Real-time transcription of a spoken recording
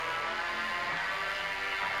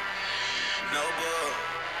No Bull,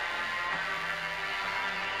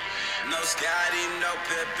 no Scotty, no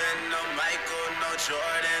Pippen, no Michael, no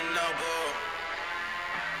Jordan, no Bull,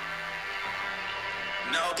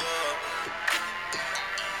 no Bull,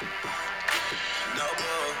 no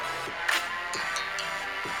Bull.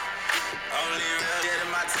 Only real shit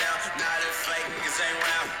in my town, not if fake niggas ain't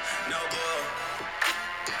round. No Bull,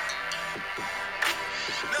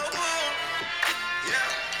 no Bull, yeah,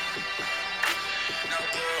 no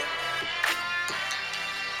Bull.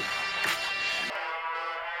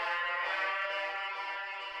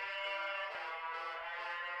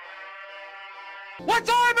 What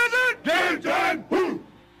time is it?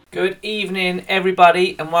 Good evening,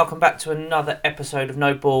 everybody, and welcome back to another episode of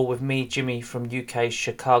No Ball with me, Jimmy, from UK's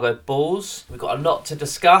Chicago Bulls. We've got a lot to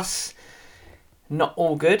discuss. Not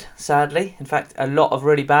all good, sadly. In fact, a lot of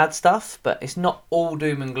really bad stuff, but it's not all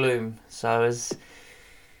doom and gloom. So as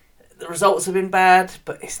the results have been bad,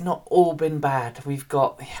 but it's not all been bad. We've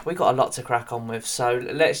got a lot to crack on with. So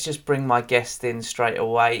let's just bring my guest in straight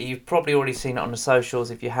away. You've probably already seen it on the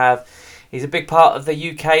socials if you have. He's a big part of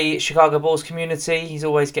the UK Chicago Bulls community. He's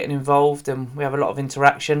always getting involved and we have a lot of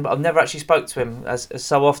interaction, but I've never actually spoke to him as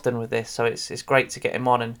so often with this, so it's great to get him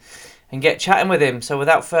on and get chatting with him. So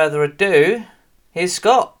without further ado, here's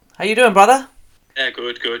Scott. How you doing, brother? Yeah,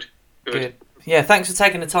 good. Yeah, thanks for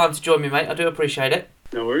taking the time to join me, mate. I do appreciate it.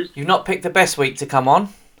 No worries. You've not picked the best week to come on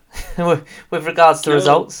with regards to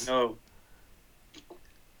results. No,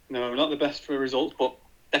 not the best for results, but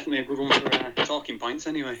definitely a good one for talking points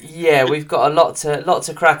anyway. Yeah, we've got a lot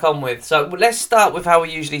to crack on with. So let's start with how we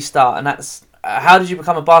usually start, and that's how did you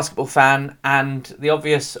become a basketball fan, and the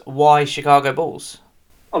obvious why Chicago Bulls?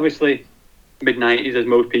 Obviously, mid-90s as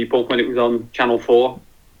most people, when it was on Channel 4,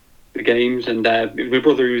 the games, and my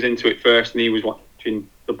brother who was into it first, and he was watching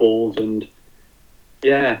the Bulls, and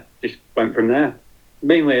yeah, just went from there.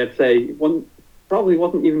 Mainly, I'd say, probably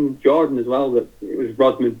wasn't even Jordan as well, but it was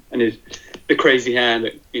Rodman and the crazy hair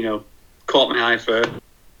that, caught my eye first.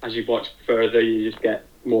 As you've watched further, you just get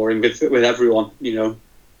more in with everyone,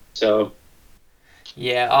 So,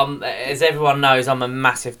 yeah, as everyone knows, I'm a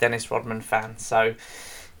massive Dennis Rodman fan, so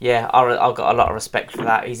yeah, I've got a lot of respect for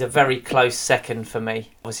that. He's a very close second for me.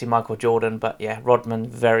 Obviously Michael Jordan, but yeah, Rodman,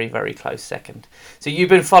 very, very close second. So you've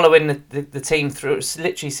been following the team through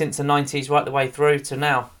literally since the 90s right the way through to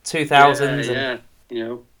now, 2000s.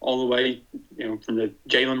 Yeah, all the way, from the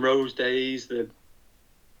Jalen Rose days, the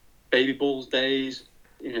Baby Bulls days,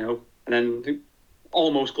 and then the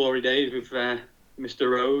almost glory days with Mr.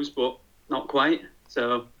 Rose, but not quite.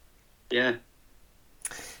 So, yeah,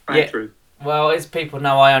 through. Well, as people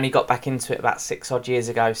know, I only got back into it about 6 odd years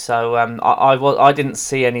ago, so I didn't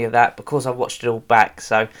see any of that because I watched it all back.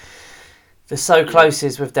 So the so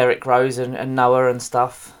closes with Derrick Rose and Noah and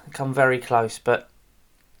stuff come very close. But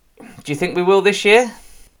do you think we will this year?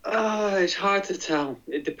 It's hard to tell.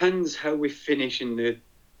 It depends how we finish in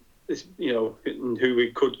this, and who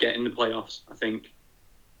we could get in the playoffs. I think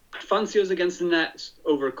I fancy us against the Nets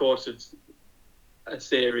over a course of a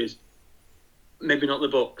series. Maybe not the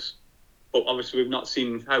Bucks. But obviously, we've not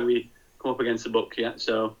seen how we come up against the Bucks yet,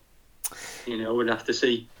 so we'd have to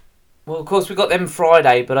see. Well, of course, we got them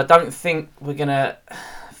Friday, but I don't think we're gonna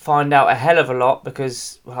find out a hell of a lot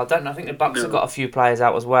because I don't know. I think the Bucks have got a few players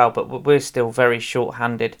out as well, but we're still very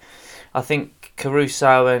short-handed. I think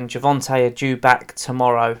Caruso and Javonte are due back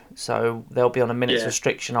tomorrow, so they'll be on a minutes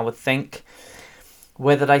restriction, I would think.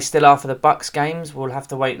 Whether they still are for the Bucks games, we'll have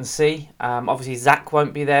to wait and see. Obviously, Zach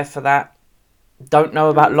won't be there for that. Don't know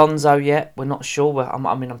about Lonzo yet. We're not sure.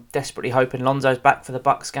 I'm desperately hoping Lonzo's back for the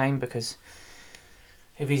Bucks game because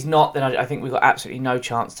if he's not, then I think we've got absolutely no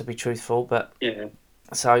chance, to be truthful. But yeah.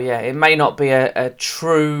 So yeah, it may not be a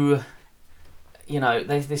true.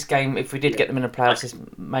 This game. If we did get them in the playoffs, this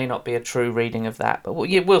may not be a true reading of that. But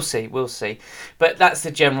we'll see. We'll see. But that's the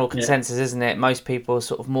general consensus, isn't it? Most people are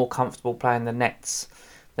sort of more comfortable playing the Nets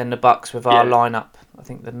than the Bucks with our lineup. I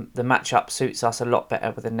think the matchup suits us a lot better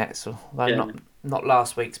with the Nets, although not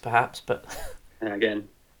last week's perhaps, but again,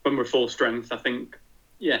 when we're full strength, I think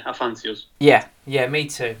I fancy us. Yeah, me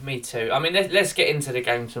too. I mean, let's get into the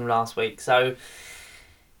games from last week. So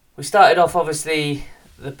we started off obviously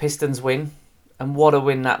the Pistons win, and what a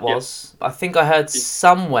win that was. I think I heard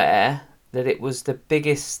somewhere that it was the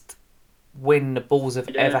biggest win the Bulls have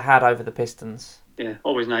ever had over the Pistons. Yeah,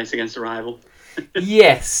 always nice against a rival.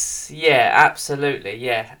 Yes, absolutely,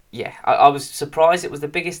 yeah. I was surprised it was the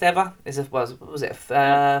biggest ever. Was it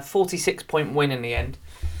a 46-point win in the end?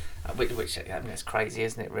 Which it's crazy,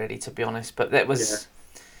 isn't it? Really, to be honest. But that was,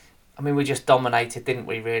 I mean, we just dominated, didn't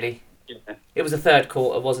we? Really. Yeah. It was the third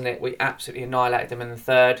quarter, wasn't it? We absolutely annihilated them in the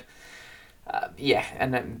third. Yeah,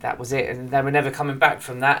 and then that was it, and they were never coming back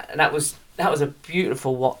from that. And that was a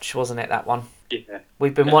beautiful watch, wasn't it? That one. Yeah,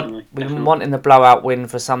 We've been definitely. wanting the blowout win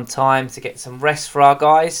for some time to get some rest for our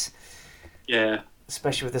guys. Yeah.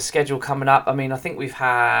 Especially with the schedule coming up. I mean, I think we've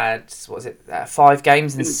had 5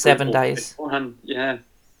 games in 7 days. Yeah.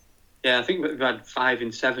 Yeah, I think we've had 5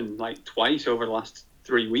 in 7 like twice over the last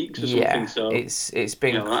 3 weeks or something. So it's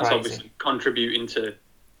been crazy. That's obviously contributing to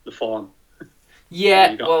the form.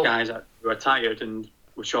 Yeah, you got guys who are tired and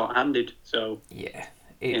were short-handed. So yeah,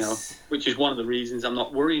 which is one of the reasons I'm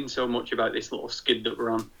not worrying so much about this little skid that we're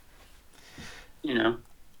on.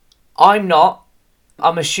 I'm not.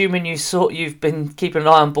 I'm assuming you've been keeping an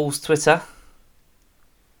eye on Bulls Twitter.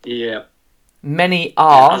 Yeah. Many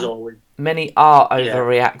are. As always. Many are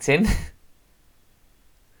overreacting.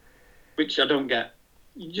 Which I don't get.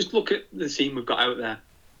 You just look at the team we've got out there.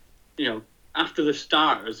 After the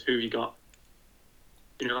starters, who you got?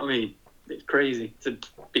 You know what I mean? It's crazy to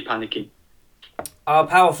be panicking. Our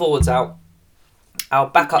power forwards out. Our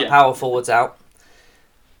backup power forwards out.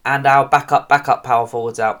 And our backup power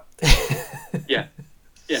forwards out. Yeah.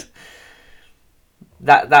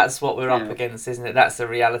 That's what we're up against, isn't it? That's the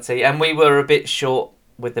reality. And we were a bit short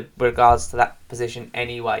with regards to that position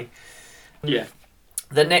anyway. Yeah.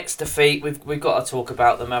 The next defeat, we've got to talk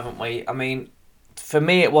about them, haven't we? I mean, for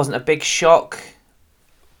me, it wasn't a big shock.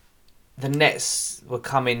 The Nets were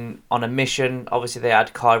coming on a mission. Obviously, they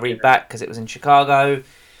had Kyrie back because it was in Chicago.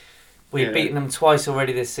 We've beaten them twice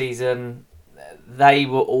already this season. They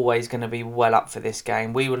were always going to be well up for this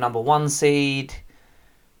game. We were number 1 seed.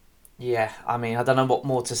 Yeah, I mean, I don't know what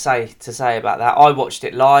more to say about that. I watched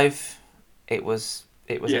it live. It was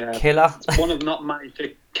a killer. It's one I've not managed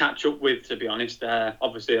to catch up with, to be honest.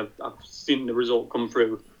 Obviously, I've seen the result come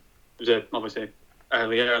through. It was obviously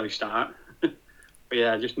early start. But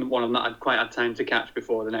yeah, just one I've not quite had time to catch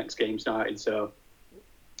before the next game started. So,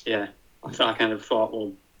 yeah, I kind of thought,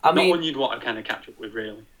 well, not one you'd want to kind of catch up with,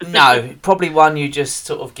 really. No, probably one you just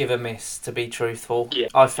sort of give a miss, to be truthful. Yeah.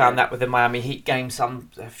 I found that with the Miami Heat game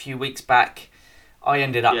a few weeks back. I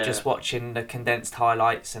ended up just watching the condensed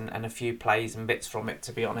highlights and a few plays and bits from it,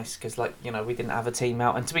 to be honest, because we didn't have a team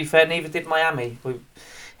out. And to be fair, neither did Miami.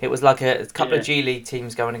 It was like a couple of G League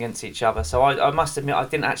teams going against each other. So I must admit, I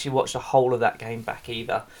didn't actually watch the whole of that game back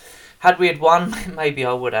either. Had we had won, maybe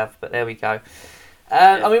I would have, but there we go.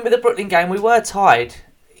 I mean, with the Brooklyn game, we were tied.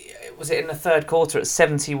 Was it in the third quarter at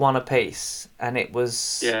 71 apiece? And it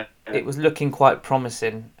was it was looking quite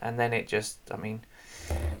promising. And then it just,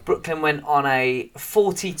 Brooklyn went on a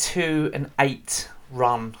 42-8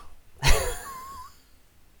 run.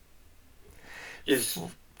 Yes.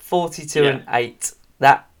 42-8.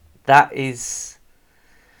 That is,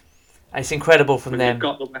 it's incredible from them. They've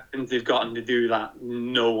got the weapons they've gotten to do that.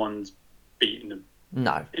 No one's beaten them.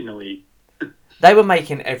 No. In the league. They were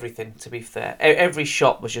making everything, to be fair. Every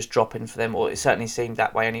shot was just dropping for them, or it certainly seemed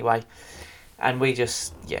that way anyway. And we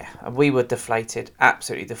were deflated,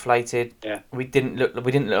 absolutely deflated. Yeah. We didn't look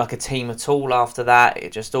like a team at all after that.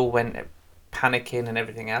 It just all went panicking and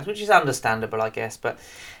everything else, which is understandable, I guess. But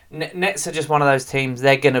Nets are just one of those teams.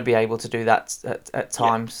 They're going to be able to do that at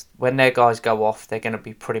times. Yeah. When their guys go off, they're going to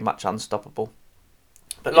be pretty much unstoppable.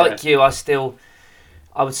 But like you, I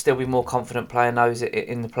would still be more confident playing those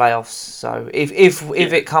in the playoffs. So if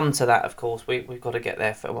it come to that, of course, we've got to get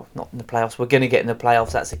there. Not in the playoffs. We're going to get in the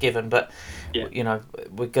playoffs. That's a given. But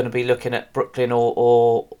we're going to be looking at Brooklyn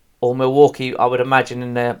or Milwaukee, I would imagine,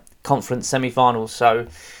 in the conference semi-finals. So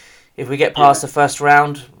if we get past the first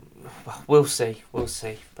round, we'll see.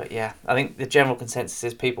 But yeah, I think the general consensus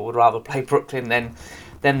is people would rather play Brooklyn than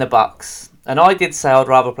the Bucks. And I did say I'd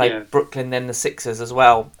rather play Brooklyn than the Sixers as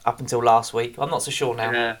well, up until last week. I'm not so sure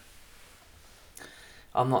now. Yeah.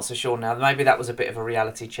 I'm not so sure now. Maybe that was a bit of a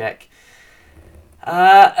reality check.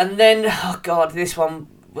 And then, oh God, this one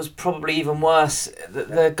was probably even worse.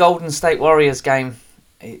 The Golden State Warriors game.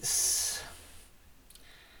 It's...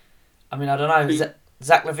 I mean, I don't know.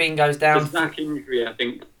 Zach LaVine goes down. The Zach injury, I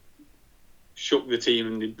think, shook the team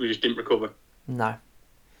and we just didn't recover. No.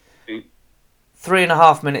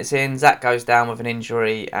 3.5 minutes in, Zach goes down with an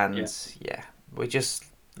injury, and we just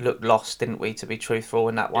looked lost, didn't we, to be truthful,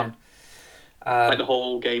 in that one. Like the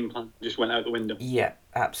whole game plan just went out the window. Yeah,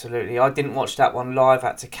 absolutely. I didn't watch that one live,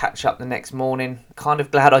 had to catch up the next morning. Kind of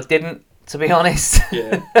glad I didn't, to be honest.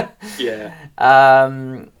 Yeah.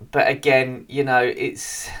 But again,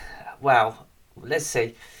 it's... Well, let's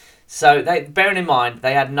see. So, bearing in mind,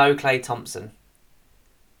 they had no Klay Thompson.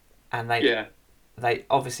 And they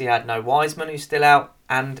obviously had no Wiseman, who's still out,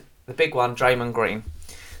 and the big one, Draymond Green.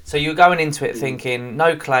 So you're going into it thinking,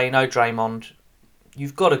 no Klay, no Draymond.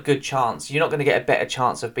 you've got a good chance. You're not going to get a better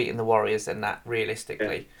chance of beating the Warriors than that,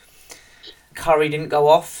 realistically. Yeah. Curry didn't go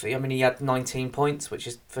off. I mean, he had 19 points, which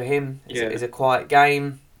is for him is a quiet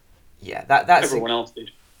game. Yeah, that's everyone else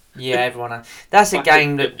did. Yeah, everyone else. That's a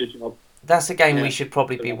game we should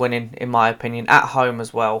probably be winning, in my opinion, at home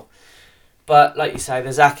as well. But like you say,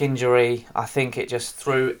 the Zach injury, I think it just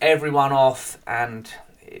threw everyone off, and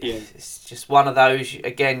it's just one of those.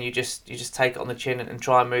 Again, you just take it on the chin and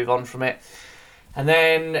try and move on from it. And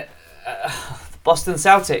then Boston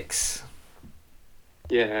Celtics.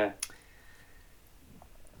 Yeah.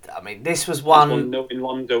 I mean, this was one. Knowing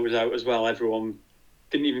Lonzo was out as well, everyone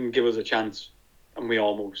didn't even give us a chance, and we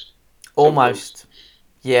almost. Almost.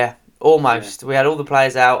 Yeah, almost. Yeah. We had all the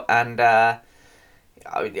players out, and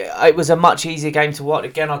it was a much easier game to watch.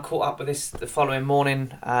 Again, I caught up with this the following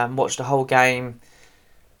morning, watched the whole game,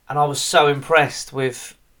 and I was so impressed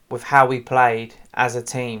with how we played as a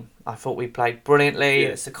team. I thought we played brilliantly. Yeah.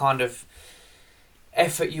 It's the kind of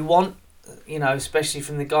effort you want, especially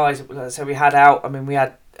from the guys. So we had out. I mean, we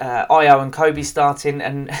had Io and Kobe starting,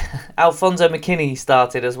 and Alfonso McKinney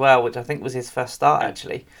started as well, which I think was his first start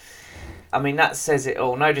actually. I mean, that says it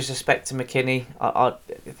all. No disrespect to McKinney. I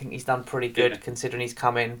think he's done pretty good considering he's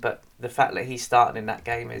come in, but the fact that he's starting in that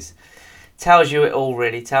game tells you it all,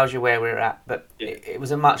 really. Tells you where we're at. But it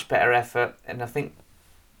was a much better effort, and I think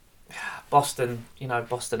Boston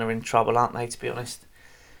are in trouble, aren't they, to be honest?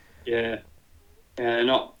 Yeah.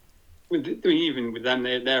 Not even with them,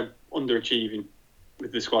 they're underachieving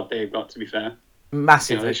with the squad they've got, to be fair.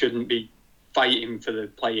 Massively. They shouldn't be fighting for the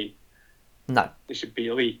play-in. No. They should be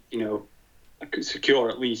at least, secure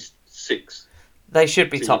at least 6. They should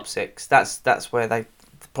be top 6. That's where they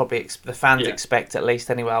probably the fans expect, at least,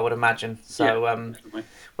 anyway, I would imagine. So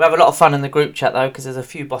we have a lot of fun in the group chat, though, because there's a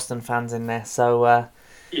few Boston fans in there. So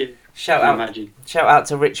shout out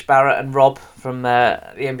to Rich Barrett and Rob from the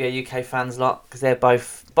NBA UK fans lot, because they're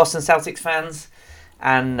both Boston Celtics fans,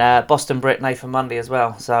 and Boston Brit Nathan Mundy as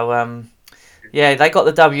well. So they got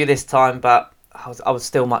the W this time, but I would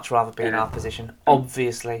still much rather be in our position.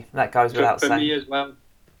 Obviously, that goes without saying. For me as well,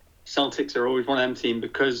 Celtics are always one of them teams,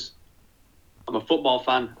 because I'm a football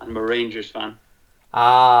fan and I'm a Rangers fan.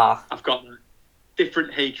 I've got a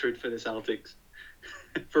different hatred for the Celtics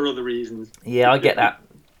for other reasons. Yeah, I get that.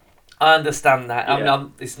 I understand that. Yeah.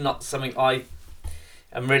 It's not something I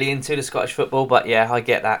am really into, the Scottish football, but yeah, I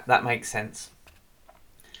get that. That makes sense.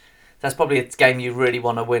 That's probably a game you really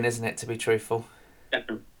want to win, isn't it, to be truthful?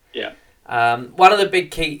 Definitely, yeah. One of the big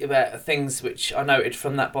key things which I noted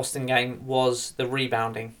from that Boston game was the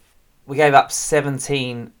rebounding. We gave up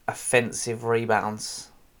 17 offensive rebounds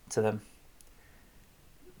to them.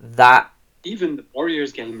 Even the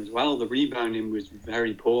Warriors game as well, the rebounding was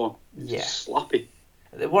very poor. Sloppy.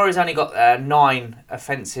 The Warriors only got 9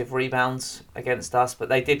 offensive rebounds against us, but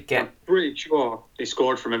they did get... I'm pretty sure they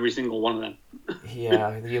scored from every single one of them.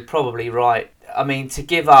 Yeah, you're probably right. I mean, to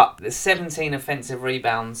give up the 17 offensive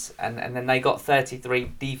rebounds and then they got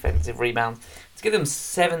 33 defensive rebounds, to give them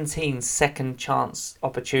 17 second chance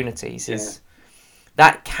opportunities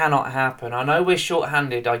that cannot happen. I know we're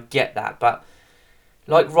short-handed, I get that, but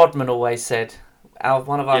like Rodman always said,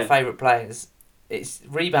 one of our favourite players, it's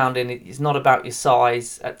rebounding. It's not about your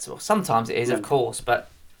size. Sometimes it is, of course, but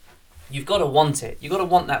you've got to want it. You've got to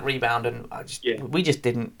want that rebound, and we just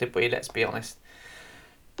didn't, did we? Let's be honest.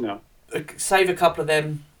 No. Save a couple of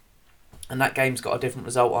them, and that game's got a different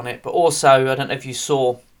result on it. But also, I don't know if you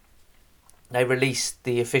saw,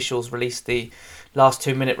 the officials released the last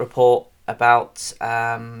 2-minute report about,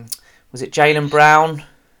 was it Jaylen Brown?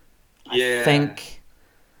 I think.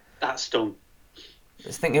 That stung. I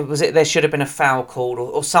think there should have been a foul called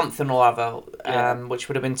or something or other, which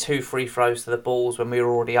would have been 2 free throws to the Bulls when we were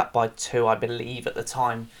already up by 2, I believe, at the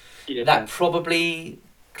time. Yeah. That probably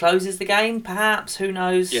closes the game, perhaps. Who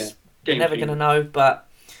knows? Yeah. You're never going to know. But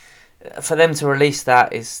for them to release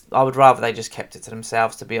that I would rather they just kept it to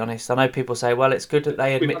themselves, to be honest. I know people say, well, it's good that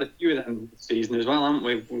they admit... We've had a few of them this season as well, haven't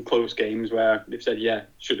we? In close games where they've said,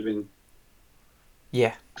 should have been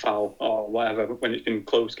foul or whatever. When it's been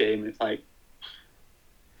close game, it's like...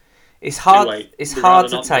 It's hard. It's hard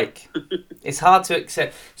to take. It's hard to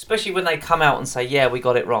accept, especially when they come out and say, we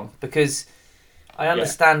got it wrong. Because I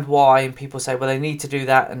understand why, and people say, well, they need to do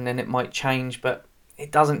that, and then it might change. But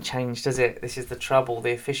it doesn't change, does it? This is the trouble.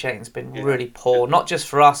 The officiating's been really poor. Not just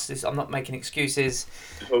for us. I'm not making excuses.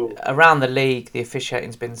 Around the league, the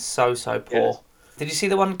officiating's been so poor. Yes. Did you see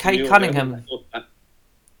the one, Cade Cunningham?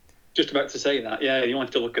 Just about to say that. Yeah, you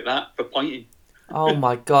want to look at that for pointing. Oh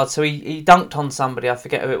my God. So he dunked on somebody, I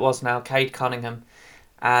forget who it was now, Cade Cunningham.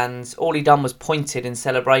 And all he done was pointed in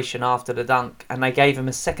celebration after the dunk. And they gave him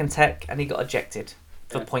a second tech and he got ejected.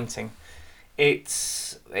 for pointing.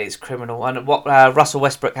 It's criminal. And what Russell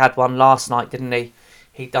Westbrook had one last night, didn't he?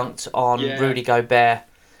 He dunked on Rudy Gobert.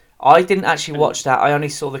 I didn't actually watch that. I only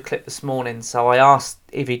saw the clip this morning, so I asked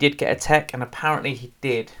if he did get a tech, and apparently he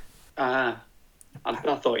did. I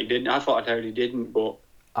thought he didn't. I thought I heard he didn't, but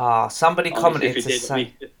somebody commented to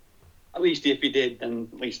say. At least if he did, then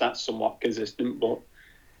at least that's somewhat consistent. But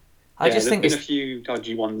I just think there's been a few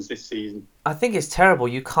dodgy ones this season. I think it's terrible.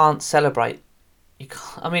 You can't celebrate. You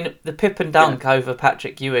can't, I mean, the Pippen dunk over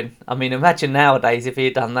Patrick Ewing. I mean, imagine nowadays if he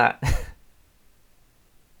had done that.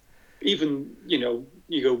 Even, you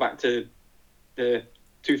go back to the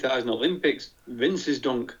 2000 Olympics, Vince's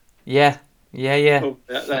dunk. Yeah. Oh,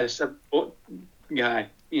 that 7-foot guy.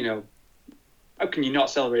 How can you not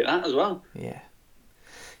celebrate that as well?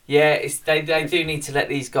 Yeah, they do need to let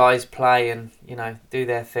these guys play and do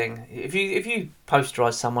their thing. If you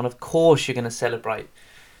posterise someone, of course you're going to celebrate.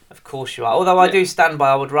 Of course you are. Although I do stand by,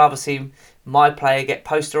 I would rather see my player get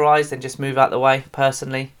posterised than just move out the way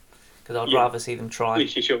personally, because I'd rather see them try. At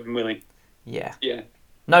least you show them willing. Yeah. Yeah.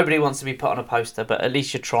 Nobody wants to be put on a poster, but at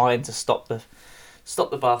least you're trying to stop the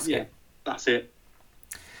basket. Yeah, that's it.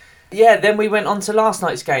 Yeah. Then we went on to last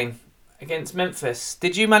night's game against Memphis.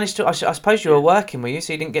 Did you manage to? I suppose you were working, were you?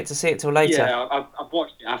 So you didn't get to see it till later. Yeah, I've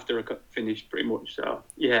watched it after I finished pretty much. So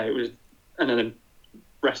yeah, it was, and then the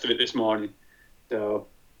rest of it this morning. So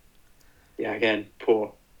yeah, again,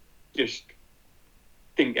 poor. Just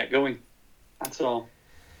didn't get going. That's all.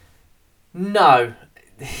 No,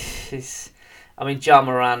 I mean, Ja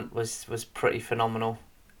Morant was pretty phenomenal.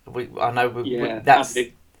 They've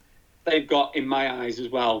got, in my eyes as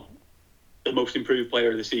well, the most improved player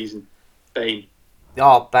of the season. Bane.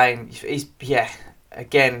 Oh, Bane. He's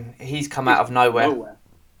come out of nowhere.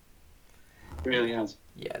 Really has.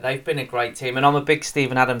 Yeah, they've been a great team, and I'm a big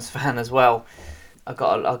Steven Adams fan as well. I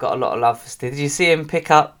got a lot of love for Steve. Did you see him pick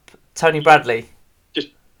up Tony Bradley? Just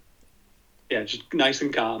nice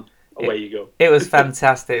and calm. Away you go. It was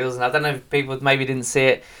fantastic. I don't know if people maybe didn't see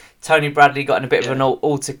it. Tony Bradley got in a bit of an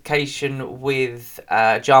altercation with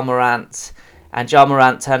Ja Morant. And Ja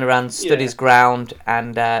Morant turned around, stood his ground,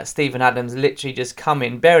 and Steven Adams literally just come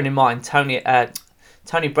in. Bearing in mind, Tony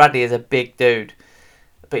Bradley is a big dude,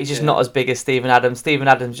 but he's just not as big as Steven Adams. Steven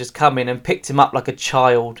Adams just come in and picked him up like a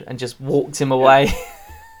child and just walked him away.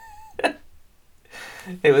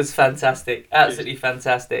 It was fantastic, absolutely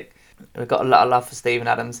fantastic. We've got a lot of love for Steven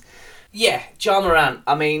Adams. Yeah, Ja Morant.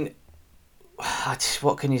 I mean,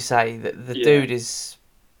 what can you say? The dude is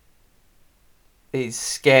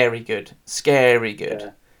scary good. Yeah.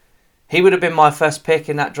 He would have been my first pick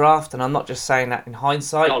in that draft, and I'm not just saying that in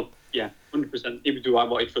hindsight. Oh, yeah, 100%. He would do what I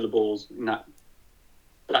wanted for the Bulls in that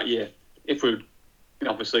year. If we'd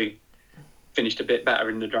obviously finished a bit better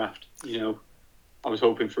in the draft, I was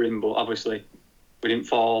hoping for him, but obviously we didn't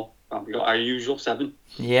fall. Well, we got our usual 7.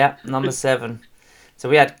 Yeah, number 7. So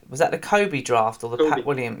we had, was that the Kobe draft or the Pat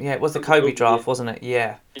Williams? Yeah, it was the Kobe draft, wasn't it?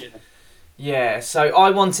 Yeah. Yeah, so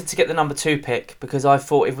I wanted to get the number 2 pick because I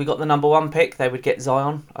thought if we got the number 1 pick, they would get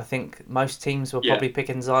Zion. I think most teams were probably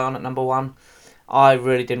picking Zion at number 1. I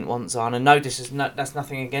really didn't want Zion, and that's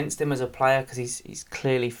nothing against him as a player because he's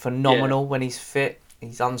clearly phenomenal when he's fit.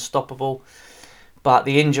 He's unstoppable, but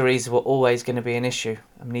the injuries were always going to be an issue.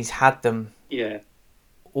 I mean, he's had them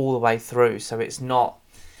all the way through, so it's no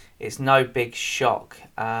big shock.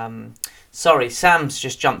 Sorry, Sam's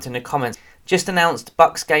just jumped in the comments. Just announced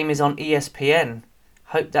Bucks game is on ESPN.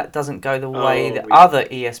 Hope that doesn't go the way other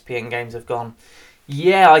ESPN games have gone.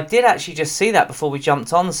 Yeah, I did actually just see that before we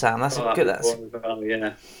jumped on, Sam. That's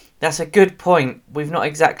a good point. We've not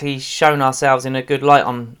exactly shown ourselves in a good light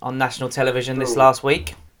on national television this last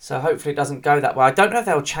week. So hopefully it doesn't go that way. I don't know if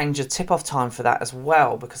they'll change the tip-off time for that as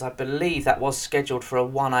well, because I believe that was scheduled for a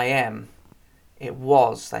 1 a.m. It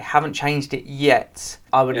was. They haven't changed it yet.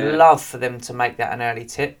 I would love for them to make that an early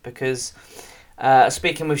tip because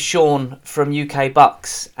speaking with Sean from UK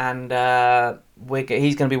Bucks, and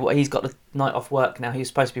he's got the night off work now. He was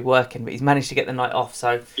supposed to be working, but he's managed to get the night off.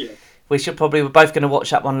 So we're both going to watch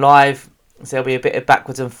that one live. So there'll be a bit of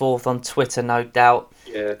backwards and forth on Twitter, no doubt.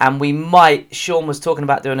 Yeah. And we might. Sean was talking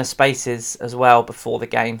about doing a Spaces as well before the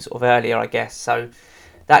game, sort of earlier, I guess. So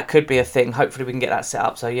that could be a thing. Hopefully we can get that set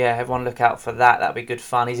up. So yeah, everyone look out for that. That'd be good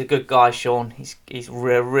fun. He's a good guy, Sean. He's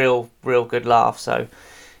real good laugh. So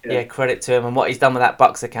yeah, credit to him. And what he's done with that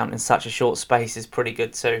Bucks account in such a short space is pretty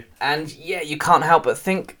good too. And yeah, you can't help but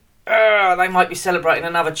think they might be celebrating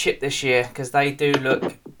another chip this year because they do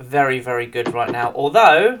look very, very good right now.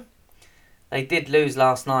 Although they did lose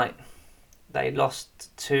last night. They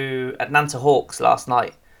lost to Atlanta Hawks last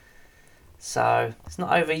night. So it's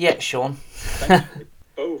not over yet, Sean.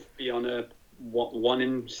 Both be on a 1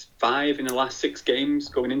 in 5 in the last 6 games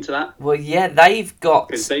going into that. Well, yeah, they've got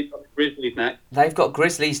Grizzlies next. They've got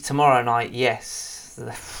Grizzlies tomorrow night. Yes,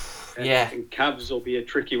 yeah. And Cavs will be a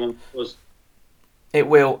tricky one for us. It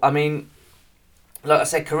will. I mean, like I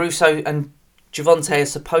said, Caruso and Javonte are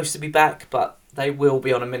supposed to be back, but they will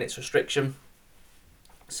be on a minutes restriction.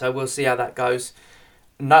 So we'll see how that goes.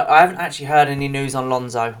 No, I haven't actually heard any news on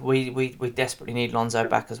Lonzo. We desperately need Lonzo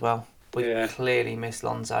back as well. We clearly miss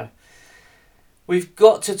Lonzo. We've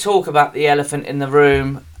got to talk about the elephant in the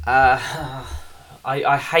room.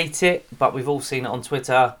 I hate it, but we've all seen it on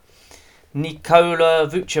Twitter. Nikola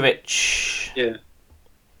Vucevic. Yeah.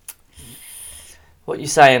 What are you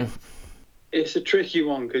saying? It's a tricky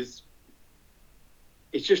one because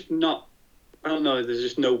it's just not... I don't know, there's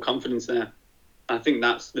just no confidence there. I think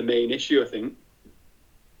that's the main issue, I think.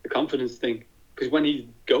 The confidence thing. Because when he's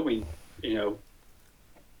going, you know,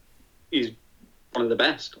 he's one of the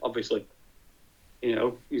best, obviously. You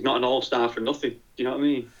know, he's not an all-star for nothing. Do you know what I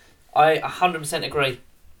mean? I 100% agree.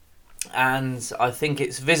 And I think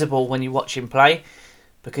it's visible when you watch him play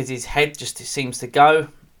because his head just seems to go.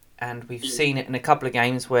 And we've seen it in a couple of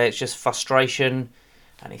games where it's just frustration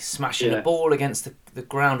and he's smashing the ball against the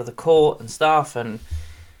ground of the court and stuff. And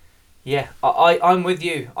yeah, I'm with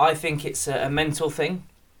you. I think it's a mental thing.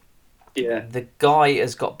 Yeah. The guy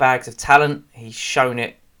has got bags of talent. He's shown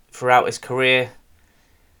it throughout his career.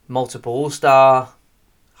 Multiple All-Star.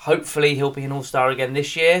 Hopefully he'll be an All-Star again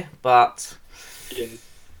this year, but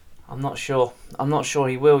I'm not sure. I'm not sure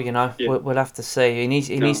he will, you know. Yeah. We'll have to see. He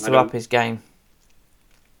needs to up his game.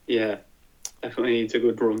 Yeah, definitely needs a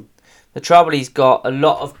good run. The trouble he's got, a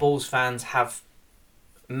lot of Bulls fans have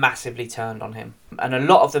massively turned on him. And a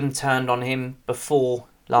lot of them turned on him before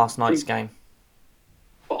last night's game.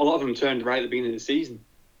 But a lot of them turned right at the beginning of the season.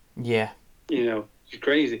 Yeah. You know, it's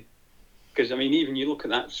crazy. Because, I mean, even you look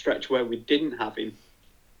at that stretch where we didn't have him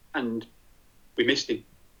and we missed him.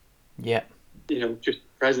 Yeah. You know, just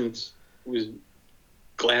presence was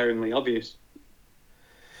glaringly obvious.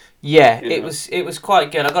 Yeah, it was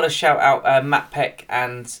quite good. I got to shout out Matt Peck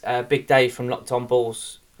and Big Dave from Locked On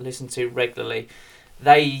Bulls, listen to regularly.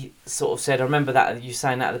 They sort of said, I remember that you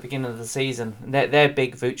saying that at the beginning of the season. They're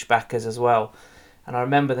big Vooch backers as well, and I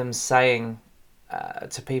remember them saying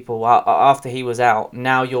to people after he was out,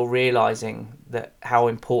 now you're realising that how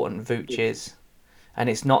important Vooch is, and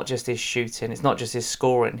it's not just his shooting, it's not just his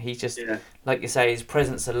scoring. He just, like you say, his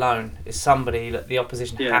presence alone is somebody that the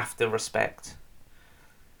opposition have to respect.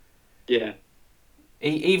 Yeah.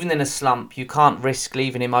 Even in a slump, you can't risk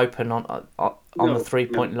leaving him open on the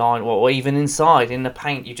 3-point line or even inside in the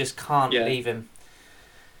paint. You just can't leave him.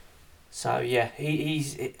 So yeah,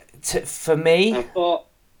 he's for me. I thought,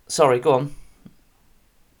 sorry, go on.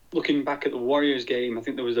 Looking back at the Warriors game, I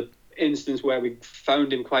think there was an instance where we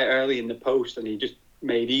found him quite early in the post, and he just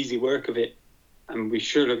made easy work of it. And we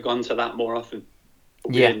should have gone to that more often.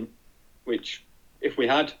 But we didn't, which, if we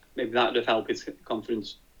had, maybe that would have helped his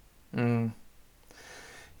confidence.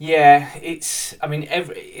 Yeah, it's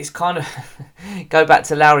kind of go back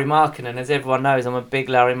to Lauri Markkanen. As everyone knows, I'm a big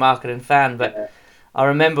Lauri Markkanen fan, but I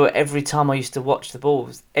remember every time I used to watch the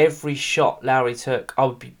Bulls, every shot Lauri took, I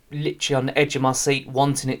would be literally on the edge of my seat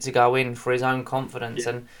wanting it to go in for his own confidence.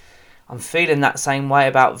 And I'm feeling that same way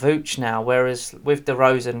about Vooch now, whereas with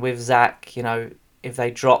DeRozan, with Zach, you know, if they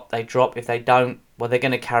drop, they drop. If they don't, well, they're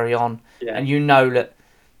going to carry on. And you know that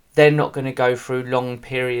they're not going to go through long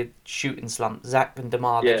period shooting slumps. Zach and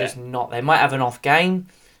DeMar, they're just not. They might have an off game,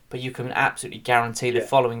 but you can absolutely guarantee the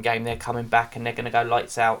following game they're coming back and they're going to go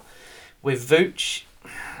lights out. With Vooch,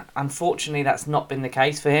 unfortunately, that's not been the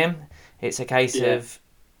case for him. It's a case of,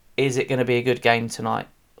 is it going to be a good game tonight?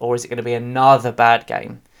 Or is it going to be another bad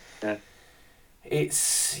game? Yeah. It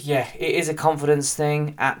is a confidence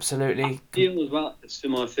thing, absolutely. I feel as well, a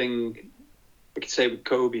similar thing we could say with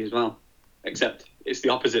Kobe as well, except it's the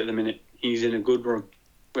opposite at the minute. He's in a good run,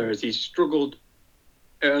 whereas he's struggled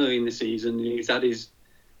early in the season. He's had his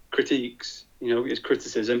critiques, you know, his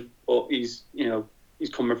criticism, but he's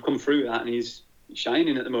come through that and he's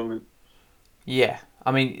shining at the moment. Yeah,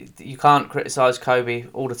 I mean, you can't criticise Kobe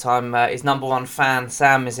all the time. His number one fan,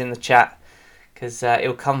 Sam, is in the chat because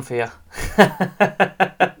he'll come for you.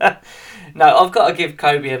 No, I've got to give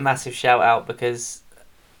Kobe a massive shout out because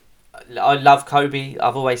I love Kobe.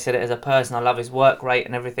 I've always said it as a person. I love his work rate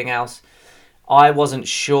and everything else. I wasn't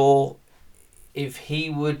sure if he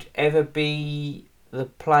would ever be the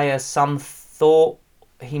player some thought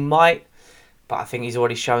he might, but I think he's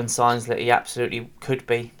already shown signs that he absolutely could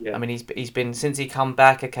be. Yeah. I mean, he's been, since he come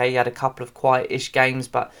back, okay, he had a couple of quiet-ish games,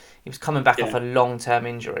 but he was coming back off a long-term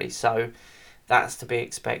injury, so That's to be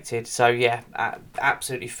expected. So yeah,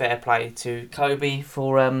 absolutely fair play to Kobe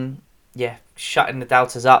for shutting the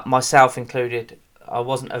doubters up, myself included. I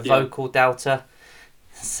wasn't a vocal doubter.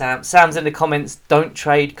 Sam's in the comments. Don't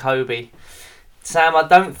trade Kobe. Sam, I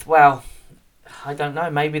don't know.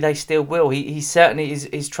 Maybe they still will. He certainly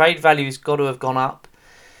his trade value's got to have gone up.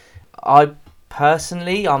 I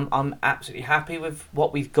personally, I'm absolutely happy with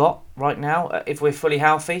what we've got right now. If we're fully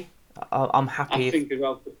healthy, I'm happy. I think as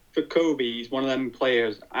well for Kobe, he's one of them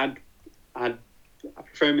players. I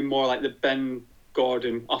prefer him in more like the Ben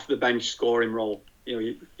Gordon off the bench scoring role. You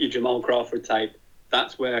know, your Jamal Crawford type.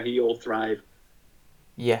 That's where he'll thrive.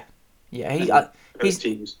 Yeah. He's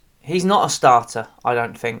not a starter, I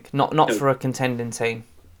don't think. Not for a contending team.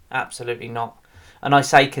 Absolutely not. And I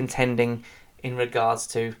say contending in regards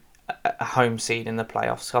to a home seed in the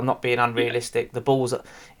playoffs. So I'm not being unrealistic. Yeah. The Bulls,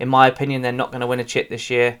 in my opinion, they're not going to win a chip this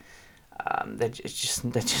year. They're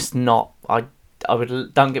just not.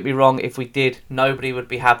 Don't get me wrong. If we did, nobody would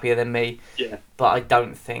be happier than me. Yeah. But I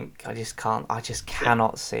don't think. I just can't. I just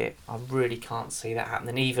cannot see it. I really can't see that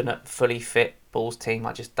happening. Even at fully fit Bulls team,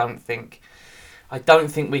 I just don't think. I don't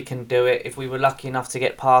think we can do it. If we were lucky enough to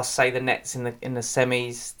get past, say, the Nets in the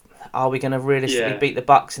semis, are we going to realistically beat the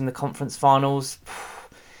Bucks in the conference finals?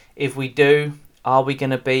 If we do, are we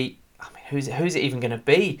going to beat? I mean, who's it even going to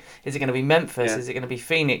be? Is it going to be Memphis? Is it going to be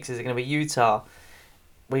Phoenix? Is it going to be Utah?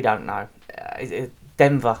 We don't know.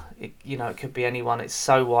 Denver, it could be anyone. It's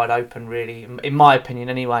so wide open, really, in my opinion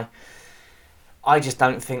anyway. I just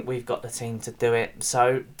don't think we've got the team to do it.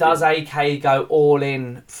 So does AK go all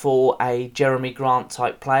in for a Jeremy Grant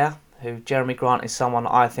type player? Who Jeremy Grant is someone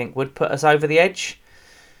I think would put us over the edge.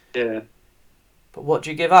 Yeah. But what do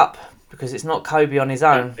you give up? Because it's not Kobe on his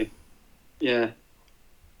own. Yeah.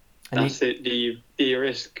 And that's it. Do you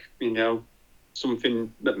risk,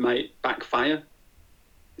 something that might backfire?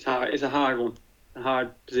 It's a hard one. A hard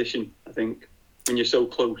position, I think, when you're so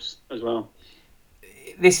close as well.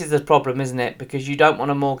 This is the problem, isn't it? Because you don't want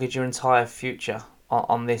to mortgage your entire future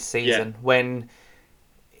on this season. When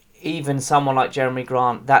even someone like Jeremy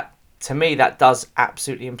Grant, to me, that does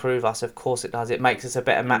absolutely improve us. Of course it does. It makes us a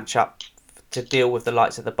better matchup to deal with the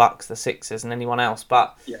likes of the Bucks, the Sixers, and anyone else.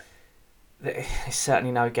 But there's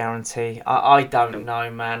certainly no guarantee. I don't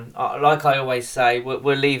know, man. Like I always say,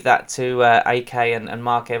 we'll leave that to AK and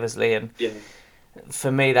Mark Eversley. And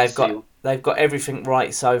for me, they've got everything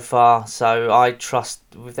right so far. So I trust.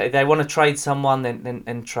 If they want to trade someone,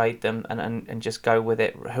 then trade them and just go with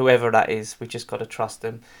it. Whoever that is, we just got to trust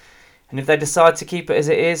them. And if they decide to keep it as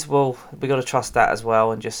it is, well, we got to trust that as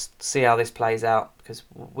well and just see how this plays out, because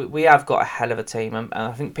we have got a hell of a team, and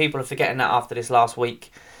I think people are forgetting that after this last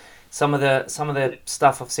week. Some of the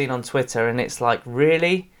stuff I've seen on Twitter, and it's like,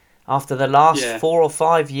 really, after the last 4 or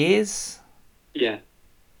 5 years? Yeah.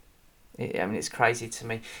 I mean, it's crazy to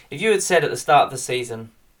me. If you had said at the start of the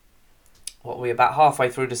season, we're about halfway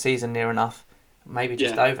through the season, near enough, maybe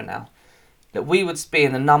just over now, that we would be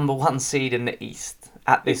in the number 1 seed in the East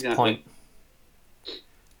at this point,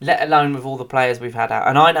 let alone with all the players we've had out.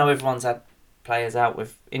 And I know everyone's had players out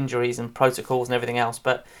with injuries and protocols and everything else,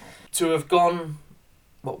 but to have gone,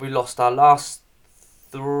 we lost our last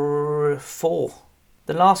 4,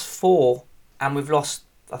 and we've lost,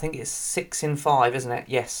 I think it's 6 in 5, isn't it?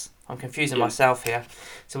 Yes, I'm confusing myself here.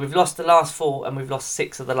 So we've lost the last 4, and we've lost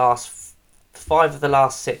 5 of the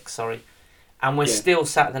last 6, sorry. And we're still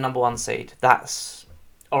sat at the number 1 seed. That's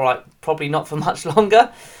all right, probably not for much longer,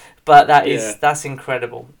 but that's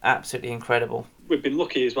incredible, absolutely incredible. We've been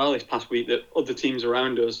lucky as well this past week that other teams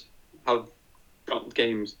around us have dropped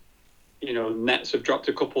games. Nets have dropped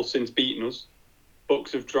a couple since beating us.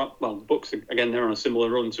 Bucks have dropped. Well, the Bucks again, they're on a similar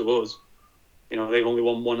run to us. They've only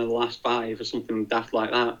won 1 of the last 5 or something daft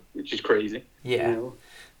like that, which is crazy. Yeah,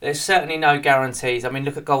 there's certainly no guarantees. I mean,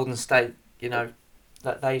 look at Golden State.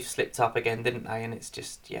 That they've slipped up again, didn't they? And it's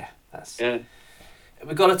just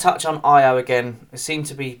We've got to touch on Io again. I seem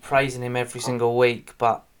to be praising him every single week,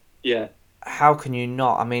 but how can you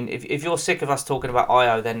not? I mean, if you're sick of us talking about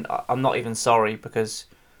Io, then I'm not even sorry, because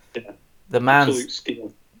the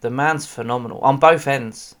man's phenomenal on both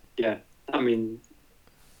ends. Yeah, I mean,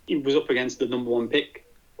 he was up against the number 1 pick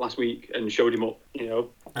last week and showed him up.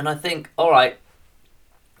 And I think, all right,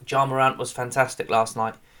 Ja Morant was fantastic last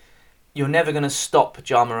night. You're never going to stop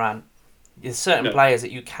Ja Morant. There's certain players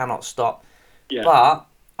that you cannot stop. Yeah. But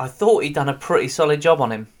I thought he'd done a pretty solid job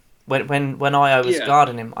on him. When Io was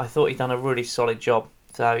guarding him, I thought he'd done a really solid job.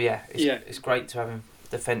 So, it's great to have him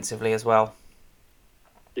defensively as well.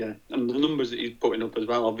 Yeah, and the numbers that he's putting up as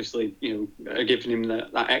well, obviously, are giving him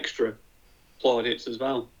that extra plaudits as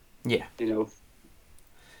well. Yeah.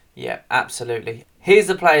 Yeah, absolutely. Here's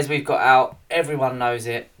the players we've got out. Everyone knows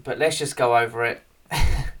it, but let's just go over it.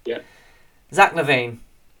 Yeah. Zach LaVine,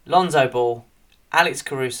 Lonzo Ball, Alex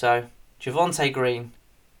Caruso, Javonte Green,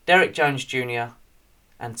 Derek Jones Jr.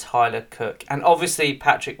 and Tyler Cook. And obviously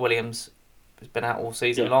Patrick Williams has been out all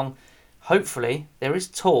season long. Hopefully there is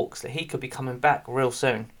talks that he could be coming back real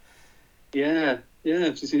soon. Yeah.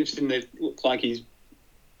 It's just interesting. It looks like he's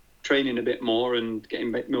training a bit more and getting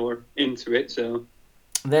a bit more into it. So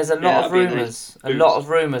there's a lot of rumours. A lot of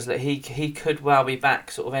rumours that he could well be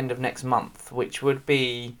back sort of end of next month, which would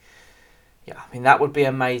be... Yeah, I mean, that would be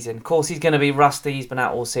amazing. Of course, he's going to be rusty. He's been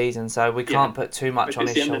out all season, so we can't put too much on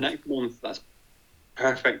his shoulders. At the end of next month, that's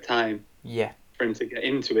perfect time. Yeah. For him to get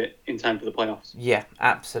into it in time for the playoffs. Yeah,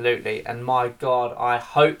 absolutely. And my God, I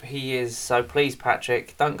hope he is. So please,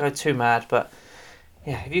 Patrick, don't go too mad. But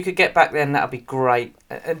yeah, if you could get back then, that would be great.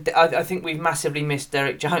 And I think we've massively missed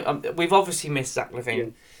Derek Jones. We've obviously missed Zach LaVine. Yeah.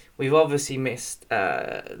 We've obviously missed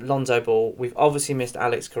Lonzo Ball. We've obviously missed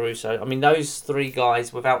Alex Caruso. I mean, those three guys,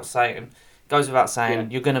 goes without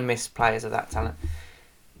saying, you're going to miss players of that talent.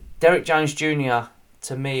 Derek Jones Jr.,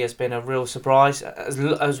 to me, has been a real surprise,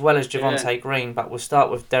 as well as Javonte Green. But we'll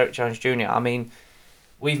start with Derek Jones Jr. I mean,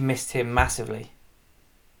 we've missed him massively.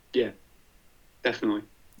 Yeah, definitely.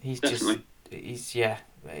 He's been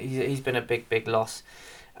a big loss.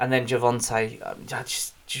 And then Javonte,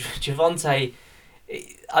 Javonte,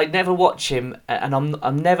 I never watch him, and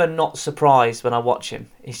I'm never not surprised when I watch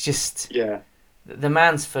him. It's just the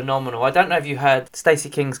man's phenomenal. I don't know if you heard Stacey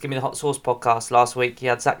King's Give Me the Hot Sauce podcast last week. He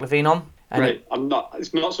had Zach LaVine on. Right,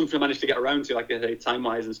 it's not something I managed to get around to, like I say,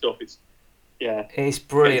 time-wise and stuff. It's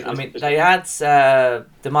brilliant. I mean, they had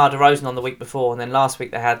DeMar DeRozan on the week before, and then last week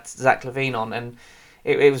they had Zach LaVine on, and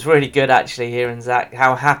it was really good actually hearing Zach,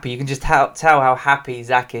 how happy. You can just tell how happy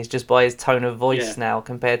Zach is just by his tone of voice now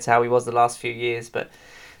compared to how he was the last few years. But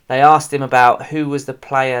they asked him about who was the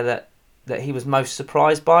player that he was most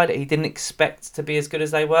surprised by, that he didn't expect to be as good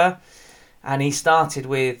as they were. And he started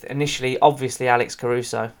with, initially, obviously, Alex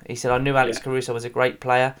Caruso. He said, I knew Alex Caruso was a great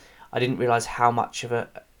player. I didn't realise how much of a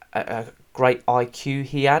great IQ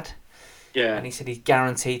he had. Yeah. And he said he's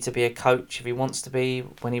guaranteed to be a coach if he wants to be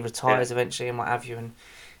when he retires eventually and what have you. And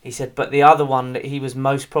he said, but the other one that he was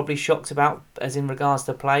most probably shocked about, as in regards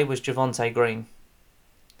to play, was Javonte Green.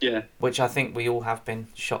 Yeah. Which I think we all have been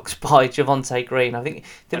shocked by Javonte Green. I think,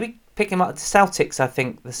 did we pick him up? The Celtics, I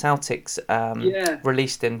think. The Celtics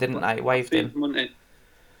released him, didn't they? Waived him.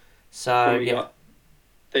 So,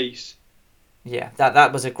 Peace. Yeah,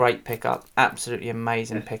 that was a great pickup. Absolutely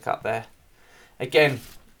amazing pickup there. Again,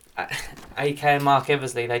 AK and Mark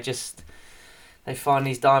Eversley, they find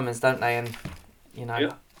these diamonds, don't they? And,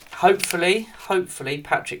 hopefully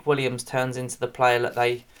Patrick Williams turns into the player that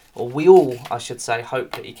we all, I should say,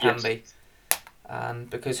 hope that he can be.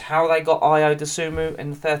 Because how they got Ayo Dosunmu in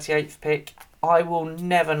the 38th pick, I will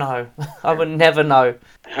never know. I will never know.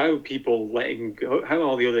 How people let him go, how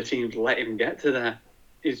all the other teams let him get to there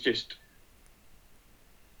is just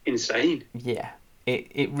insane. Yeah,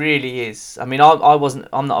 it really is. I mean,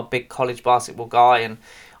 I'm not a big college basketball guy, and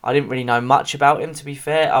I didn't really know much about him, to be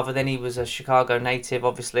fair, other than he was a Chicago native,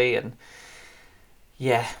 obviously, and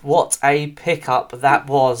yeah, what a pickup that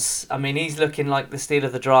was. I mean, he's looking like the steal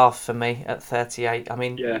of the draft for me at 38. I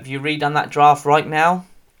mean, if you redone that draft right now,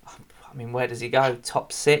 I mean, where does he go?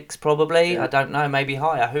 Top 6, probably? I don't know, maybe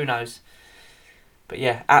higher, who knows? But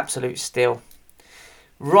yeah, absolute steal.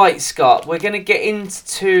 Right, Scott, we're going to get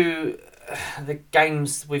into the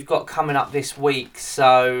games we've got coming up this week.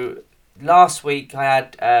 So, last week I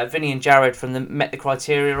had Vinny and Jared from the Met the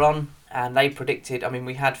Criteria on. And they predicted, I mean,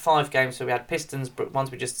 we had 5 games, so we had Pistons,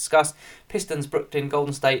 ones we just discussed, Pistons, Brooklyn,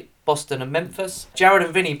 Golden State, Boston and Memphis. Jared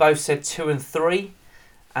and Vinny both said 2 and 3,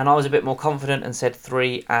 and I was a bit more confident and said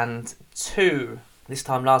 3 and 2. This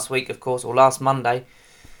time last week, of course, or last Monday,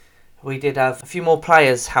 we did have a few more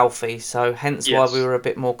players healthy, so hence why we were a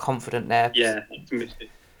bit more confident there. Yeah, optimistic.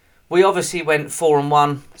 We obviously went 4 and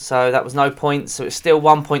 1, so that was no points, so it's still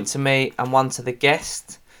 1 point to me and 1 to the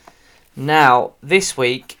guest. Now, this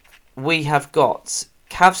week, we have got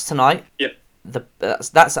Cavs tonight. Yep.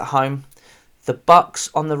 That's at home. The Bucks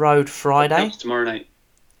on the road Friday. Cavs tomorrow night.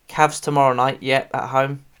 Cavs tomorrow night, at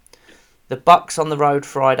home. The Bucks on the road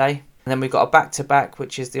Friday. And then we've got a back-to-back,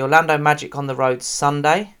 which is the Orlando Magic on the road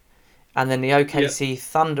Sunday. And then the OKC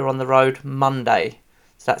Thunder on the road Monday.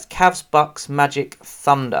 So that's Cavs, Bucks, Magic,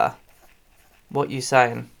 Thunder. What are you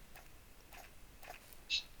saying?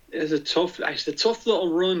 It's a tough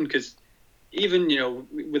little run, because even,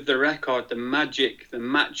 with the record, the Magic, the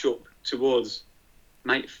matchup to us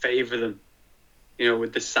might favour them.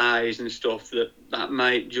 With the size and stuff, that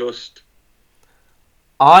might just...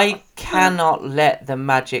 I cannot let the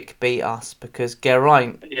Magic beat us because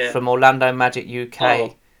Geraint from Orlando Magic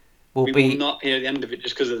UK will not hear the end of it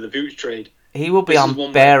just because of the Vooch trade. He will be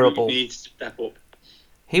unbearable. He needs to step up.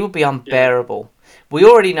 He will be unbearable. Yeah. We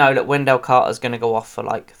already know that Wendell Carter's going to go off for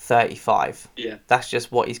like 35. Yeah, that's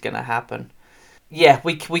just what is going to happen. Yeah,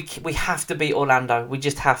 we have to beat Orlando. We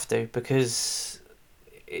just have to because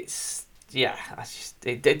it's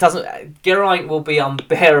it doesn't. Geraint will be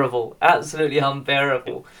unbearable, absolutely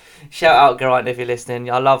unbearable. Shout out Geraint if you're listening.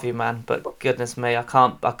 I love you, man, but goodness me,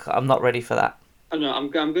 I'm not ready for that. I know. I'm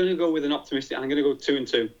going to go with an optimistic. I'm going to go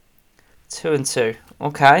 2-2. 2-2.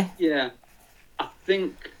 Okay. Yeah, I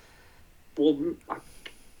think. Well,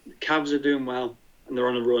 the Cavs are doing well and they're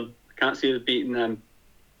on a run. I can't see us beating them.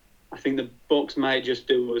 I think the Bucks might just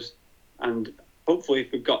do us, and hopefully,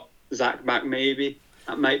 if we've got Zach back, maybe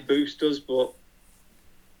that might boost us. But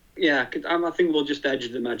yeah, I think we'll just edge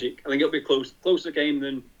the Magic. I think it'll be closer game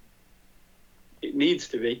than it needs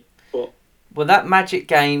to be. But well, that Magic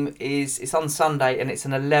game it's on Sunday and it's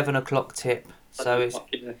an 11 o'clock tip, so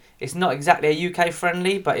it's not exactly a UK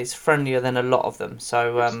friendly, but it's friendlier than a lot of them.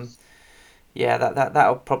 So yeah,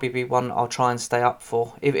 that'll probably be one I'll try and stay up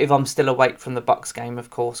for if I'm still awake from the Bucks game, of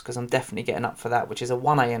course, because I'm definitely getting up for that, which is a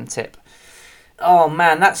 1 a.m. tip. Oh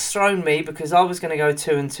man, that's thrown me because I was going to go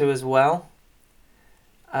 2-2 as well.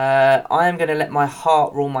 I am going to let my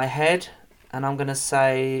heart rule my head, and I'm going to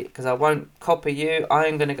say, because I won't copy you, I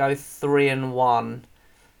am going to go 3-1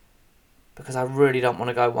 because I really don't want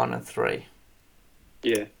to go 1-3.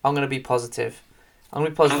 Yeah, I'm going to be positive. I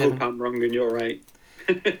hope I'm wrong and you're right.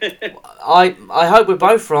 I hope we're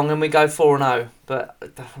both wrong and we go 4-0, but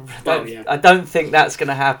I don't think that's going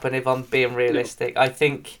to happen if I'm being realistic. No. I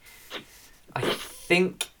think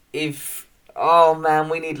if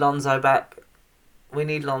we need Lonzo back. We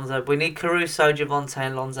need Lonzo. We need Caruso, Javonte,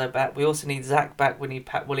 and Lonzo back. We also need Zach back. We need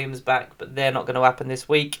Pat Williams back, but they're not going to happen this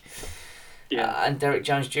week. Yeah. And Derek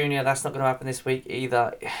Jones Jr. That's not going to happen this week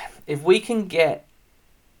either. If we can get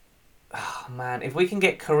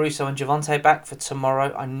Caruso and Javonte back for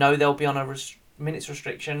tomorrow, I know they'll be on a minutes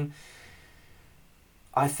restriction.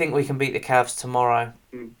 I think we can beat the Cavs tomorrow,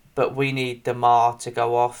 but we need DeMar to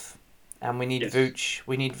go off, and we need Vooch.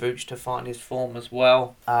 We need Vooch to find his form as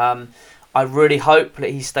well. I really hope that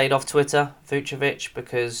he stayed off Twitter, Vucevic,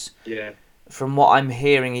 because from what I'm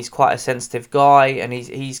hearing, he's quite a sensitive guy, and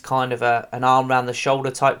he's kind of an arm around the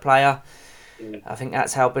shoulder type player. I think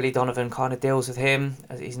that's how Billy Donovan kind of deals with him.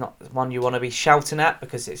 He's not one you want to be shouting at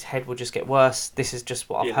because his head will just get worse. This is just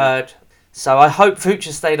what I've heard. So I hope Vooch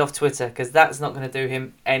has stayed off Twitter because that's not going to do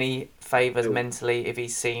him any favours mentally if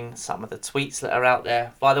he's seen some of the tweets that are out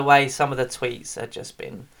there. By the way, some of the tweets have just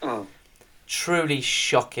been truly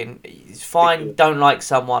shocking. It's fine, don't like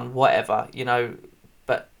someone, whatever,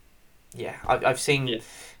 But yeah, I've seen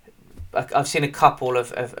a couple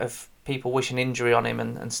of people wishing injury on him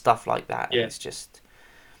and stuff like that. Yeah. It's just,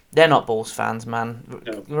 they're not Bulls fans, man.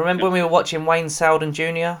 No. Remember when we were watching Wayne Selden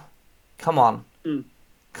Jr.? Come on.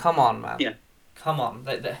 Come on, man. Yeah. Come on.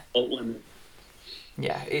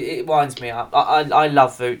 Yeah, it winds me up. I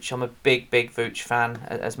love Vooch. I'm a big Vooch fan,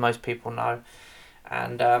 as most people know.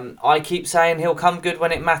 And I keep saying he'll come good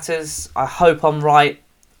when it matters. I hope I'm right.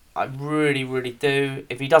 I really, really do.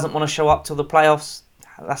 If he doesn't want to show up till the playoffs,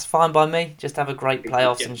 that's fine by me. Just have a great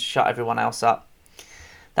playoffs and shut everyone else up.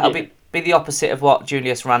 That'll be the opposite of what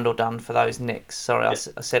Julius Randle done for those Knicks. Sorry, I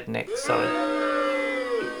said Knicks. Sorry.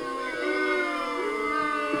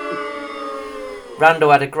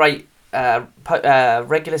 Randle had a great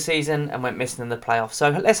regular season and went missing in the playoffs. So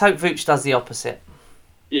let's hope Vooch does the opposite.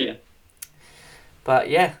 Yeah.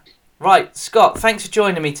 But yeah. Right, Scott, thanks for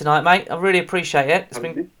joining me tonight, mate. I really appreciate it. It's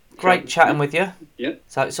been great chatting with you. Yeah.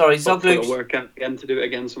 So sorry, Zoglu. Work out again to do it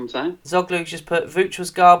again sometime. Zoglu just put Vooch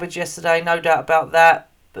was garbage yesterday, no doubt about that.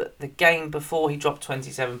 But the game before he dropped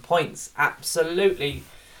 27 points, absolutely,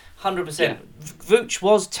 100%. Yeah. Vooch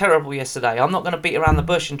was terrible yesterday. I'm not going to beat around the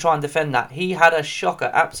bush and try and defend that. He had a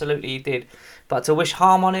shocker, absolutely he did. But to wish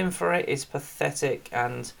harm on him for it is pathetic.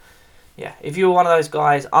 And yeah, if you're one of those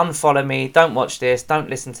guys, unfollow me. Don't watch this. Don't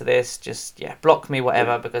listen to this. Just block me,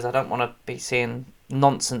 whatever, because I don't want to be seeing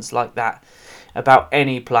nonsense like that about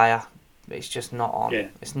any player. It's just not on. Yeah.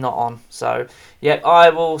 It's not on. So yeah,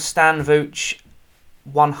 I will stand Vooch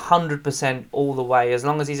 100% all the way. As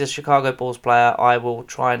long as he's a Chicago Bulls player, I will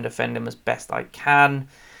try and defend him as best I can,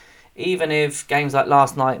 even if games like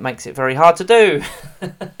last night makes it very hard to do.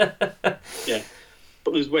 Yeah,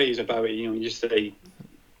 but there's ways about it. You just say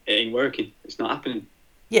it ain't working. It's not happening.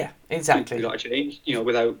 Yeah, exactly. You got to change.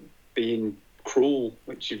 Without being cruel,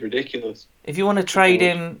 which is ridiculous. If you want to trade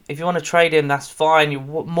him, that's fine. You're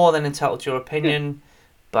more than entitled to your opinion.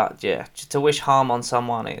 But yeah, to wish harm on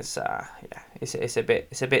someone is it's a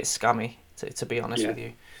bit scummy to be honest with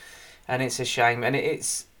you, and it's a shame, and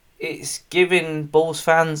it's giving Bulls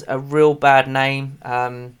fans a real bad name.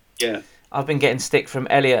 I've been getting stick from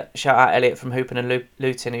Elliot. Shout out Elliot from Hoopin' and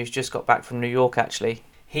Luton, who's just got back from New York actually.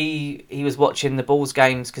 He was watching the Bulls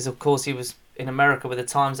games because of course he was in America with the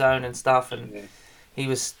time zone and stuff, and he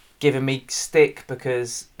was giving me stick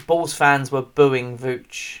because Bulls fans were booing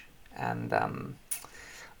Vooch, and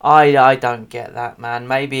I don't get that, man.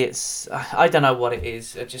 Maybe it's I don't know what it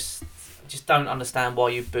is. I just don't understand why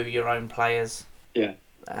you boo your own players. Yeah.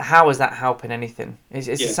 How is that helping anything? It's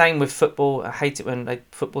the same with football. I hate it when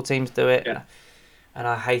football teams do it, and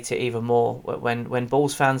I hate it even more when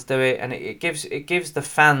Bulls fans do it. And it gives the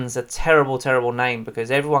fans a terrible name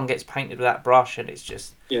because everyone gets painted with that brush, and it's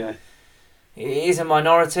just it is a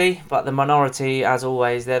minority, but the minority, as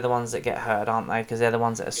always, they're the ones that get hurt, aren't they? Because they're the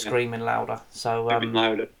ones that are screaming louder. So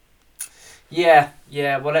louder. Yeah.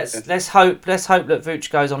 Well, let's hope that Vooch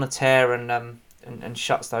goes on a tear and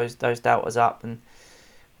shuts those doubters up. And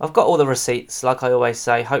I've got all the receipts, like I always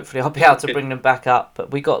say. Hopefully, I'll be able to bring them back up.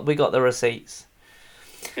 But we got the receipts.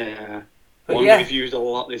 Yeah. One we've used a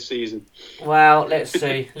lot this season. Well, let's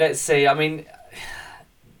see. I mean,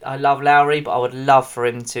 I love Lowry, but I would love for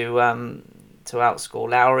him to outscore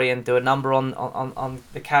Lowry and do a number on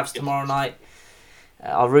the Cavs tomorrow night.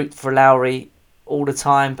 I root for Lowry all the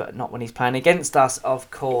time, but not when he's playing against us, of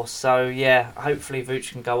course. So yeah, hopefully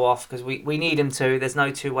Vooch can go off because we need him to. There's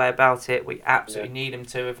no two way about it. We absolutely need him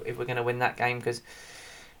to if we're going to win that game because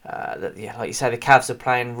like you say, the Cavs are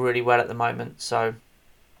playing really well at the moment. So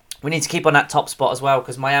we need to keep on that top spot as well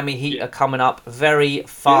because Miami Heat are coming up very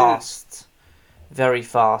fast, very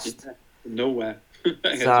fast. Nowhere.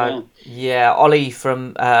 So yeah, Ollie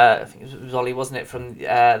from I think it was Ollie, wasn't it, from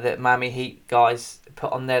the Miami Heat guys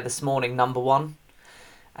put on there this morning #1,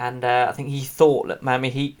 and I think he thought that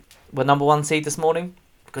Miami Heat were #1 seed this morning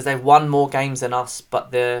because they've won more games than us,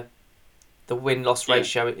 but the win-loss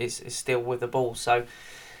ratio is still with the Bulls. So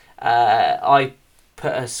I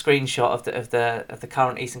put a screenshot of the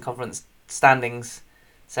current Eastern Conference standings,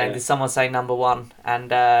 saying, did someone say #1?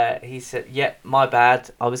 And he said, my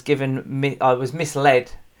bad. I was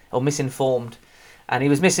misled or misinformed, and he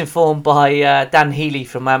was misinformed by Dan Healy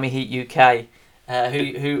from Miami Heat UK,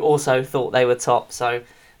 who also thought they were top. So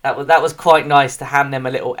that was quite nice to hand them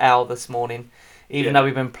a little L this morning, even though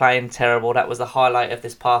we've been playing terrible. That was the highlight of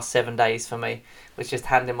this past 7 days for me, was just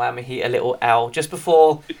handing Miami Heat a little L just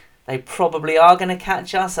before they probably are going to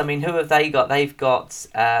catch us. I mean, who have they got? They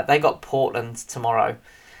got Portland tomorrow.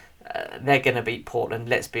 They're going to beat Portland,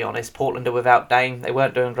 let's be honest. Portland are without Dame. They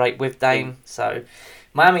weren't doing great with Dame. So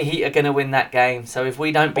Miami Heat are going to win that game. So if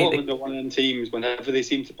we don't beat Portland are one of them teams, whenever they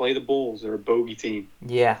seem to play the Bulls, they're a bogey team.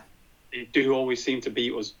 Yeah. They do always seem to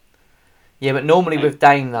beat us. Yeah, but normally with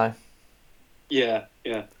Dame, though. Yeah.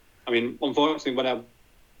 I mean, unfortunately, when I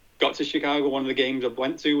got to Chicago, one of the games I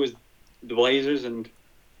went to was the Blazers, and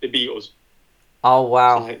they beat us. Oh,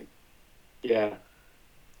 wow. So, yeah.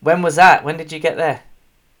 When was that? When did you get there?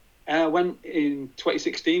 I went in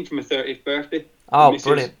 2016 for my 30th birthday. Oh, Mrs.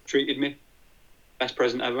 brilliant. Treated me. Best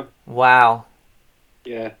present ever. Wow.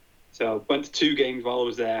 Yeah. So went to 2 games while I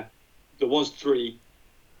was there. There was 3.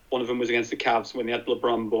 One of them was against the Cavs when they had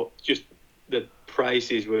LeBron, but just the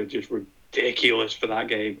prices were just ridiculous for that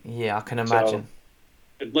game. Yeah, I can imagine.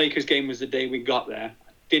 So, the Lakers game was the day we got there.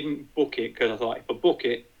 I didn't book it because I thought if I book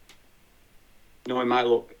it, knowing my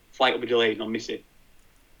luck, flight will be delayed and I'll miss it.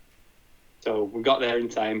 So we got there in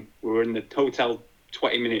time. We were in the hotel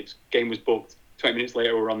 20 minutes. Game was booked. 20 minutes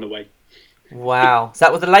later, we were on the way. Wow. Is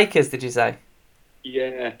that with the Lakers, did you say?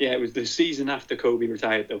 Yeah. It was the season after Kobe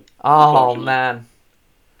retired, though. Oh, man.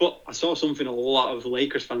 But I saw something a lot of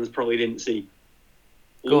Lakers fans probably didn't see.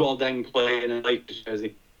 Luol Deng playing in a Lakers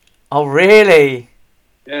jersey. Oh, really?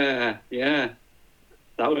 Yeah.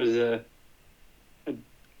 That was a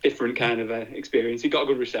different kind of experience. He got a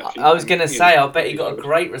good reception. I was going to say, I bet he got a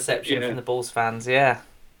great reception from the Bulls fans, yeah.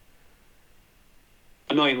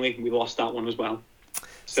 Annoyingly, we lost that one as well.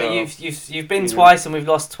 So you've been twice and we've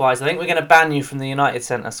lost twice. I think we're going to ban you from the United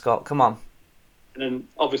Centre, Scott. Come on. And then,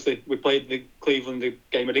 obviously, we played the Cleveland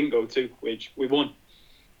game I didn't go to, which we won.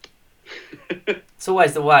 It's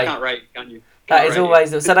always the way. Can't rate, can you? That is always...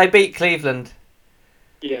 So they beat Cleveland.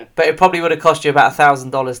 Yeah. But it probably would have cost you about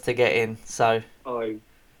 $1,000 to get in, so... Oh,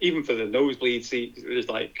 even for the nosebleed seats, it was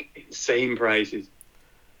like insane prices.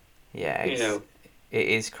 Yeah, it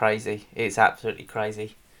is crazy. It's absolutely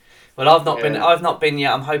crazy. Well, I've not been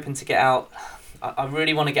yet. I'm hoping to get out. I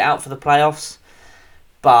really want to get out for the playoffs,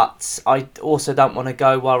 but I also don't want to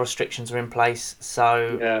go while restrictions are in place.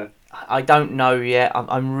 So I don't know yet.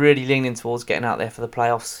 I'm really leaning towards getting out there for the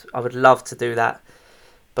playoffs. I would love to do that.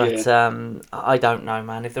 But I don't know,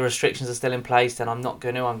 man. If the restrictions are still in place, then I'm not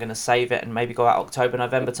going to. I'm going to save it and maybe go out October,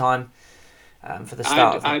 November time for the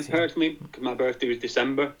start of next year. I personally, because my birthday was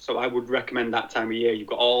December, so I would recommend that time of year. You've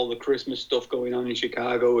got all the Christmas stuff going on in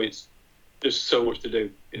Chicago. It's just so much to do.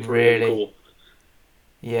 It's really cool.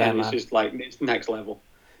 Yeah, and man. It's just like, it's next level.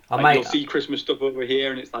 Mate, you'll see Christmas stuff over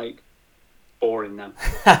here, and it's like boring now.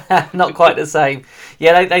 Not quite the same.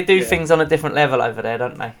 Yeah, they do things on a different level over there,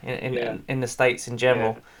 don't they? In the States in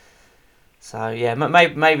general. Yeah. So yeah,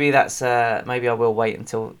 maybe that's maybe I will wait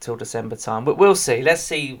until December time. But we'll see. Let's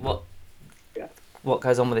see what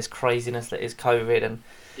goes on with this craziness that is COVID, and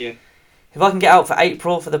if I can get out for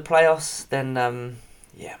April for the playoffs, then man,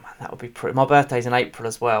 that would be pretty. My birthday's in April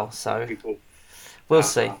as well, so. We'll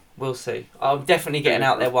see. We'll see. I'm definitely getting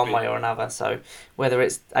out there one way or another. So whether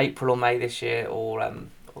it's April or May this year, or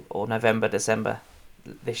November, December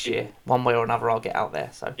this year, one way or another, I'll get out there.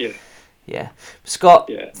 So yeah. Scott,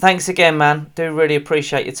 thanks again, man. Do really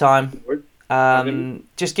appreciate your time.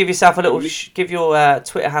 Just give yourself a little, give your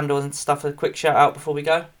Twitter handle and stuff a quick shout out before we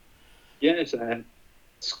go. Yeah, it's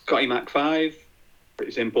Scotty Mac 5.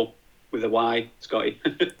 Pretty simple with a Y, Scotty.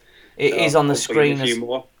 It is on the screen.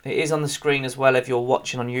 It is on the screen as well if you're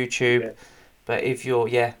watching on YouTube. Yeah. But if you're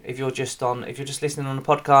just listening on the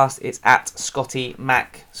podcast, it's at Scotty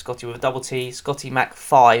Mac, Scotty with a double T, Scotty Mac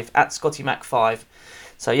 5 at Scotty Mac 5.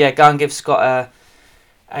 So yeah, go and give Scott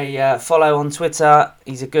a follow on Twitter.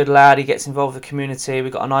 He's a good lad. He gets involved with the community.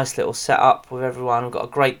 We've got a nice little setup with everyone. We've got a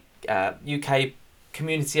great UK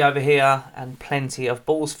community over here and plenty of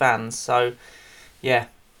Bulls fans. So yeah.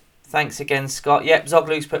 Thanks again, Scott. Yep,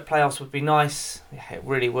 Zoglu's put playoffs would be nice. Yeah, it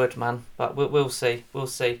really would, man. But we'll see. We'll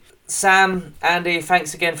see. Sam, Andy,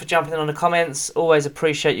 thanks again for jumping in on the comments. Always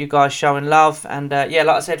appreciate you guys showing love. And like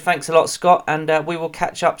I said, thanks a lot, Scott. And we will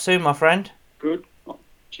catch up soon, my friend. Good.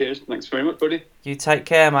 Cheers. Thanks very much, buddy. You take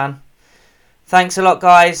care, man. Thanks a lot,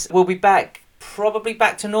 guys. We'll be probably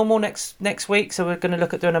back to normal next week. So we're going to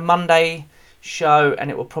look at doing a Monday show,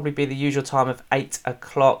 and it will probably be the usual time of 8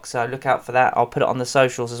 o'clock, so look out for that. I'll put it on the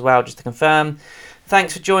socials as well just to confirm.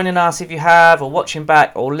 Thanks for joining us if you have, or watching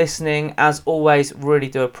back, or listening. As always, really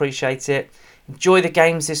do appreciate it. Enjoy the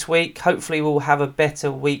games this week. Hopefully we'll have a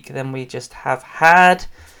better week than we just have had,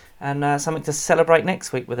 and something to celebrate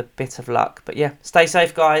next week with a bit of luck. But yeah, stay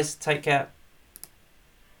safe, guys. Take care.